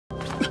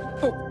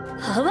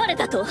哀れ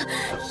だとよ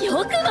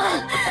く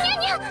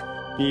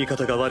は。言い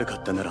方が悪か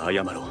ったなら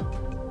謝ろ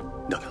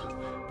う。だが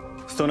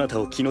そなた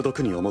を気の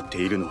毒に思って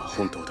いるのは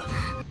本当だ。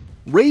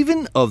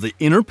 Raven of the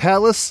Inner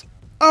Palace,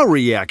 a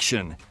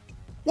reaction.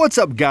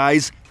 What's up,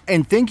 guys,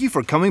 and thank you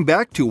for coming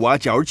back to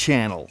watch our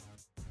channel.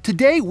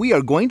 Today we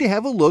are going to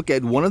have a look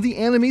at one of the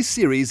anime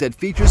series that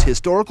features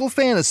historical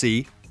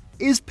fantasy,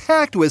 is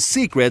packed with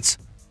secrets,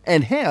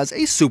 and has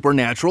a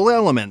supernatural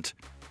element.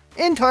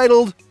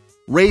 Entitled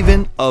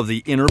Raven of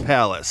the Inner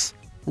Palace.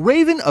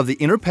 Raven of the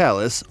Inner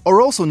Palace,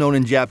 or also known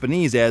in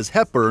Japanese as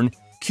Hepburn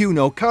Kyu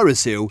no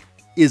Karasu,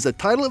 is the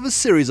title of a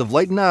series of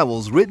light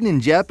novels written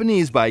in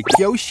Japanese by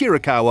Kyo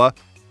Shirakawa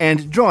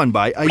and drawn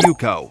by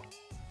Ayuko.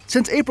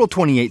 Since April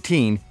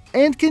 2018,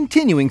 and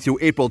continuing through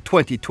April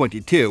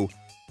 2022,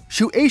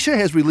 Shueisha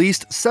has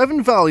released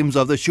 7 volumes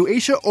of the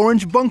Shueisha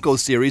Orange Bunko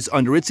series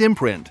under its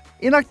imprint.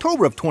 In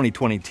October of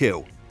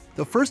 2022,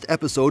 the first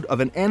episode of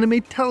an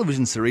anime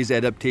television series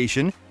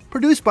adaptation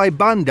produced by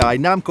Bandai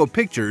Namco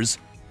Pictures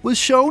was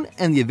shown,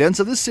 and the events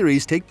of the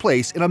series take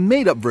place in a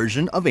made-up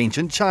version of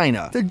ancient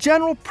China. The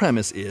general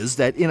premise is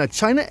that in a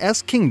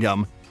China-esque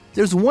kingdom,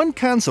 there's one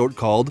consort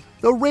called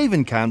the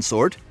Raven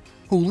Consort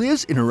who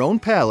lives in her own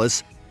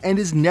palace and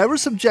is never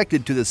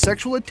subjected to the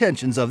sexual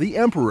attentions of the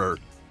emperor.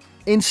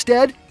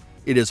 Instead,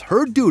 it is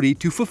her duty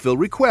to fulfill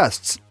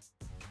requests,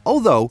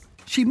 although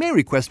she may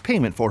request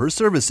payment for her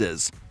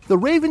services. The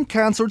Raven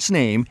Consort's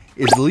name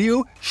is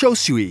Liu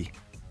Shoshui.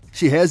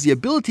 She has the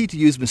ability to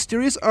use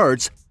mysterious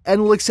arts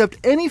and will accept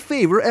any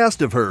favor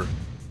asked of her,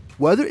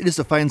 whether it is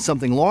to find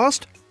something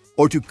lost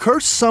or to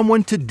curse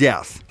someone to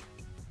death.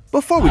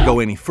 Before we go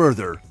any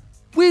further,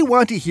 we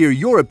want to hear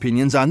your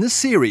opinions on this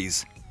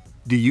series.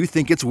 Do you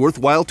think it's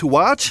worthwhile to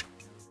watch?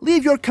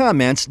 Leave your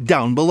comments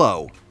down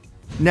below.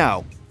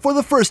 Now, for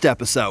the first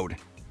episode.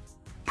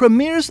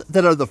 Premieres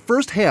that are the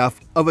first half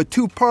of a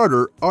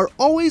two-parter are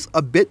always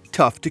a bit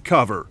tough to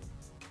cover.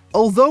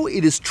 Although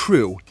it is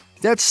true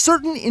that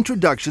certain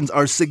introductions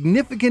are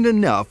significant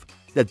enough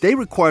that they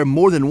require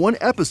more than one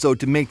episode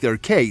to make their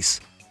case,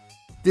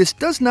 this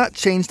does not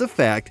change the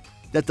fact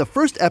that the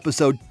first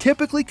episode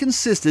typically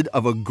consisted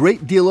of a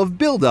great deal of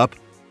build-up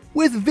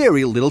with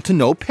very little to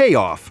no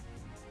payoff.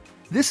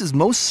 This is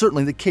most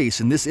certainly the case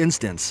in this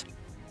instance,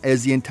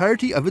 as the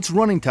entirety of its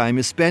running time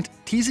is spent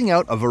teasing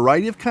out a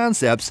variety of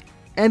concepts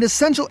and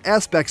essential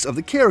aspects of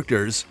the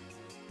characters,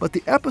 but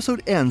the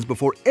episode ends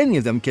before any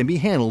of them can be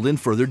handled in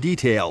further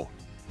detail.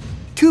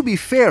 To be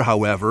fair,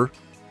 however,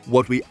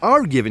 what we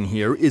are given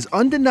here is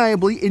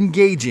undeniably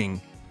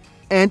engaging,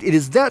 and it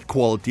is that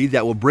quality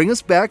that will bring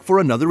us back for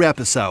another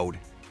episode.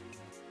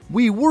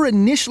 We were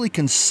initially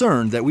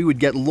concerned that we would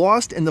get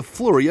lost in the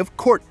flurry of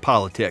court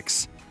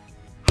politics.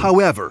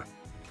 However,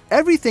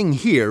 everything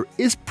here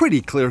is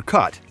pretty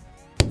clear-cut.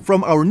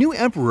 From our new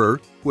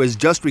emperor, who has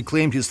just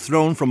reclaimed his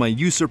throne from a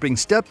usurping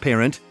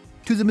step-parent,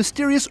 to the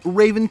mysterious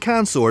Raven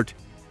Consort,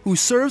 who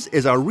serves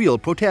as our real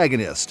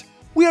protagonist.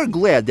 We are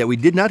glad that we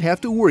did not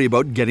have to worry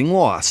about getting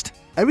lost.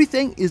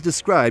 Everything is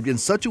described in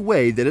such a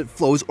way that it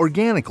flows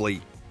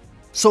organically.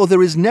 So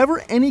there is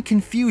never any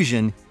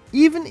confusion,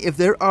 even if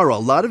there are a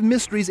lot of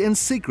mysteries and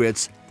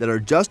secrets that are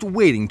just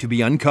waiting to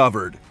be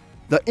uncovered.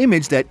 The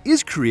image that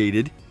is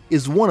created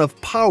is one of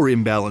power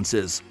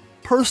imbalances,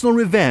 personal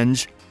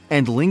revenge,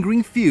 and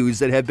lingering feuds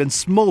that have been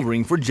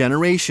smoldering for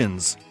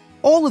generations.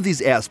 All of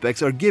these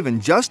aspects are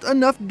given just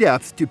enough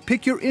depth to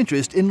pique your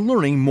interest in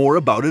learning more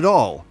about it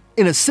all.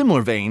 In a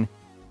similar vein,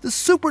 the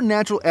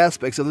supernatural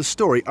aspects of the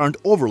story aren't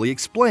overly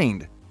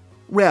explained.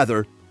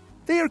 Rather,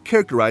 they are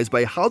characterized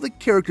by how the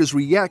characters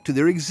react to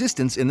their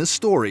existence in the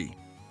story.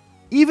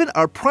 Even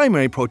our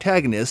primary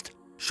protagonist,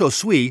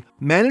 Shosui,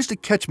 managed to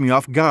catch me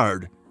off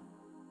guard.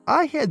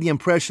 I had the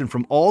impression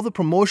from all the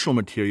promotional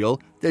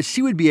material that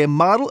she would be a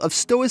model of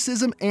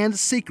stoicism and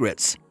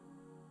secrets.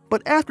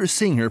 But after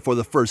seeing her for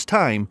the first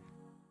time,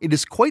 it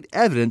is quite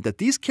evident that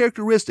these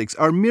characteristics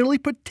are merely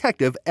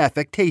protective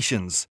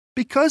affectations.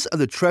 Because of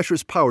the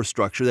treacherous power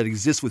structure that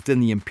exists within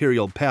the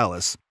Imperial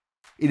Palace,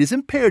 it is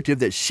imperative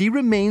that she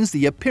remains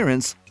the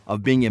appearance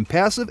of being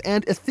impassive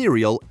and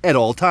ethereal at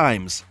all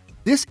times.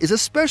 This is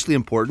especially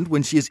important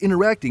when she is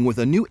interacting with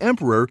a new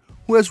emperor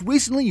who has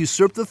recently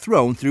usurped the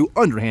throne through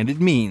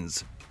underhanded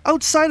means.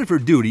 Outside of her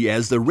duty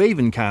as the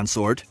Raven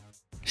Consort,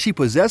 she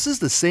possesses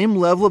the same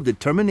level of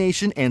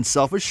determination and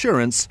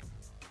self-assurance,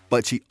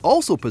 but she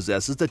also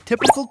possesses the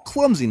typical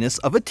clumsiness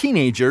of a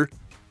teenager,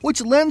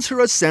 which lends her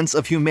a sense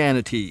of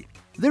humanity.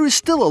 There is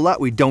still a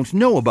lot we don't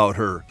know about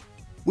her,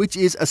 which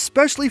is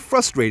especially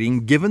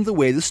frustrating given the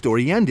way the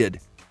story ended.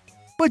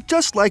 But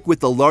just like with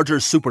the larger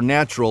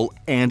supernatural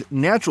and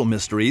natural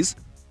mysteries,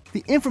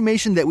 the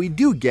information that we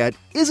do get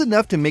is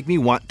enough to make me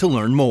want to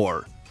learn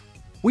more.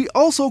 We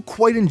also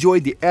quite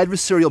enjoyed the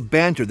adversarial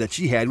banter that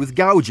she had with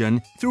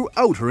Gaojin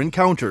throughout her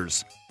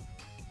encounters.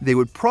 They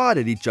would prod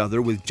at each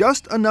other with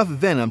just enough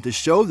venom to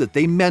show that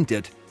they meant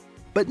it,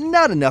 but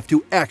not enough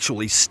to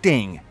actually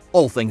sting.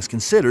 All things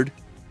considered,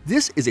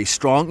 this is a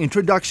strong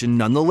introduction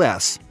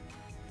nonetheless.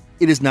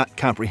 It is not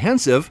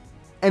comprehensive,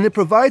 and it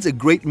provides a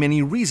great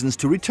many reasons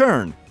to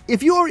return.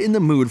 If you are in the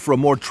mood for a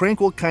more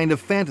tranquil kind of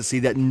fantasy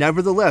that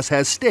nevertheless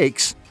has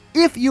stakes,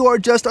 if you are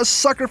just a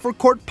sucker for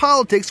court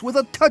politics with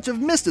a touch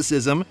of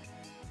mysticism,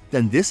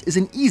 then this is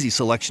an easy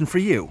selection for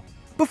you.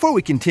 Before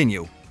we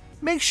continue,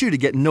 make sure to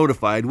get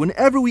notified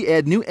whenever we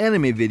add new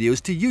anime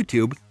videos to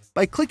YouTube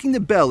by clicking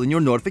the bell in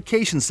your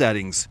notification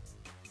settings.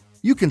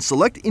 You can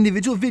select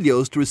individual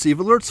videos to receive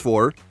alerts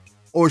for,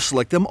 or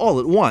select them all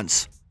at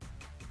once.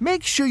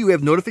 Make sure you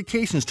have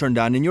notifications turned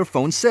on in your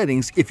phone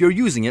settings if you're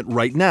using it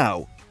right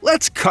now.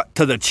 Let's cut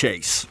to the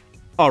chase.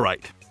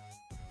 Alright.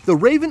 The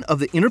Raven of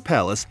the Inner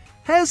Palace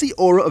has the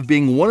aura of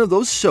being one of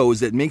those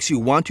shows that makes you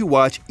want to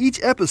watch each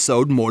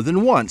episode more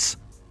than once.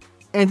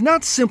 And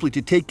not simply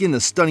to take in the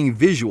stunning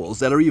visuals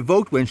that are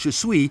evoked when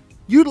Shisui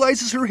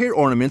utilizes her hair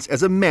ornaments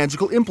as a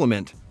magical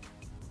implement.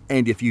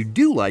 And if you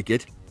do like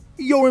it,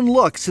 you're in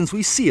luck since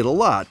we see it a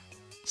lot,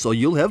 so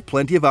you'll have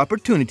plenty of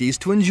opportunities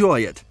to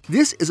enjoy it.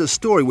 This is a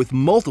story with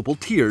multiple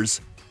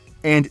tiers,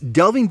 and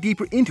delving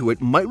deeper into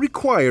it might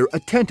require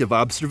attentive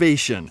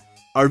observation.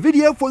 Our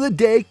video for the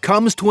day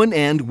comes to an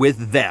end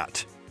with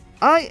that.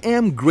 I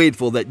am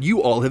grateful that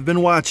you all have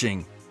been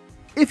watching.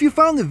 If you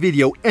found the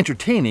video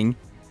entertaining,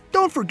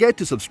 don't forget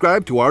to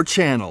subscribe to our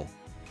channel.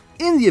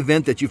 In the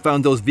event that you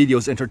found those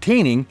videos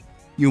entertaining,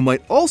 you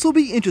might also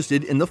be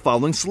interested in the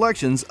following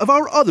selections of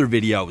our other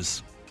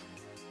videos.